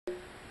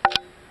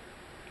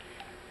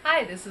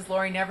Hi, this is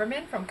Lori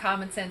Neverman from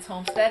Common Sense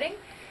Homesteading,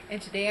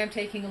 and today I'm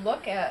taking a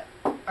look at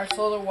our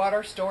solar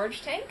water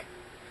storage tank.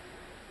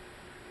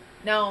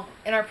 Now,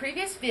 in our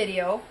previous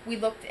video, we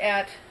looked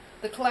at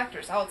the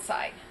collectors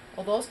outside.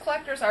 Well, those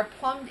collectors are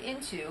plumbed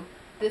into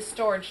this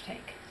storage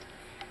tank.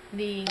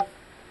 The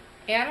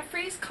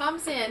antifreeze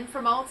comes in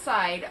from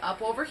outside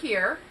up over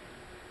here,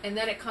 and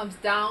then it comes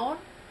down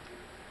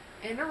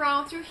and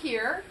around through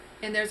here,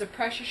 and there's a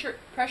pressure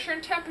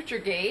and temperature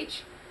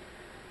gauge.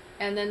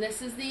 And then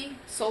this is the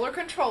solar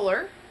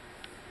controller,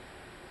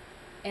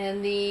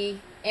 and the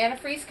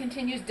antifreeze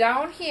continues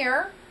down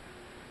here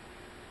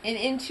and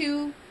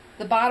into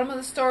the bottom of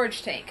the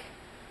storage tank,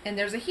 and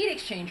there's a heat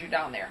exchanger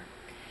down there,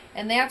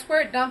 and that's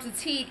where it dumps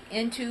its heat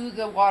into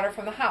the water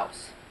from the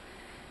house.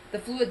 The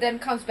fluid then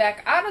comes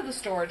back out of the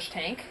storage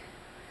tank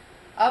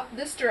up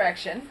this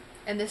direction,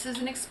 and this is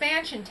an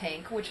expansion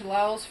tank which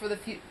allows for the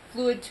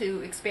fluid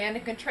to expand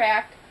and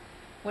contract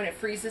when it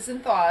freezes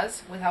and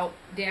thaws without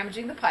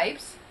damaging the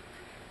pipes.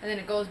 And then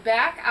it goes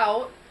back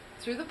out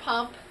through the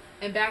pump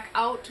and back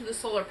out to the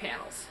solar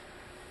panels.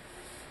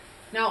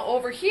 Now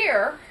over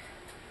here,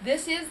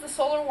 this is the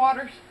solar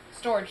water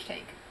storage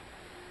tank.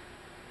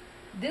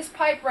 This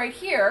pipe right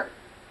here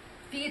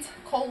feeds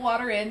cold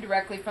water in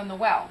directly from the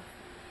well,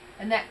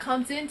 and that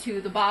comes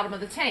into the bottom of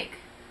the tank.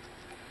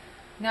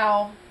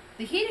 Now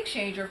the heat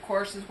exchanger, of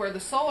course, is where the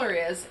solar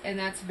is, and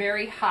that's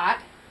very hot,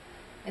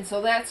 and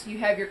so you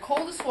have your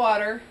coldest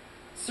water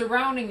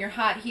surrounding your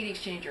hot heat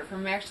exchanger for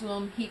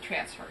maximum heat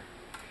transfer.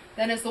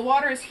 Then as the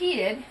water is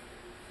heated,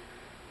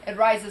 it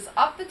rises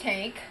up the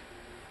tank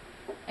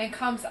and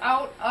comes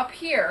out up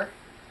here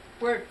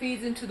where it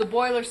feeds into the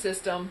boiler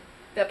system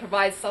that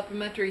provides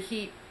supplementary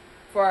heat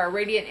for our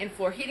radiant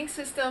in-floor heating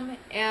system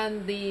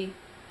and the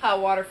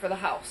hot water for the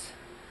house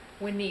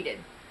when needed.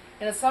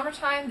 In the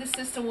summertime, this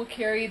system will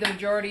carry the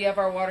majority of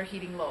our water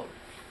heating load.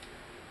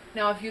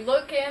 Now if you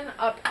look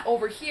up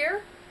over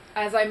here,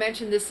 as I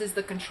mentioned, this is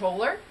the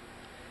controller.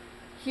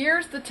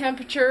 Here's the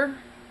temperature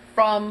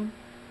from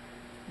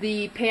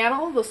the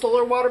panel, the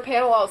solar water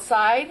panel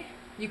outside.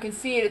 You can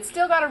see it's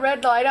still got a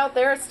red light out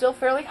there. It's still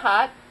fairly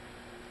hot,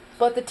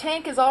 but the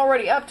tank is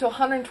already up to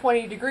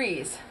 120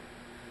 degrees.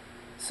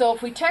 So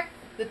if we check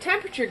the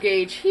temperature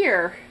gauge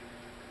here,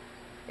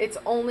 it's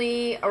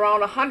only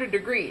around 100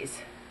 degrees.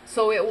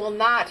 So it will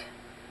not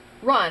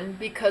run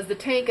because the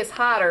tank is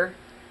hotter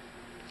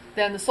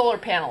than the solar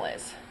panel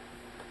is.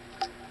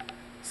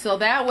 So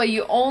that way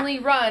you only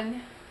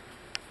run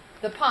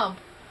the pump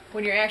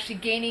when you're actually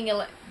gaining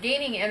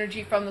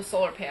energy from the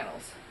solar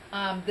panels.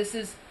 This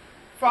is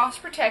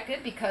frost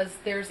protected because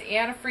there's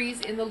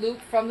antifreeze in the loop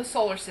from the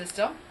solar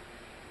system,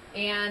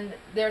 and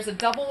there's a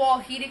double wall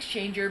heat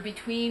exchanger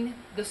between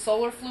the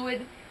solar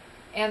fluid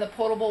and the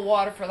potable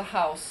water for the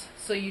house,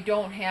 so you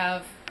don't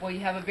have, well, you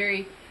have a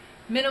very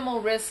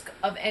minimal risk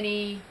of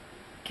any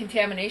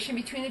contamination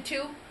between the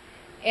two,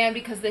 and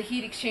because the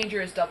heat exchanger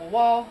is double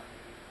wall,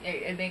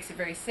 it makes it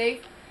very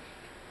safe.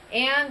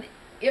 And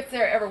if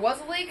there ever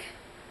was a leak,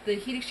 the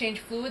heat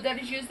exchange fluid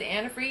that is used, the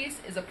antifreeze,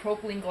 is a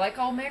propylene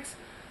glycol mix,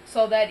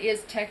 so that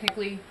is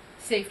technically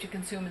safe to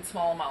consume in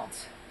small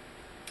amounts.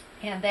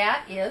 And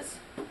that is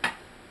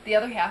the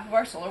other half of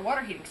our solar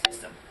water heating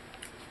system.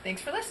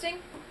 Thanks for listening.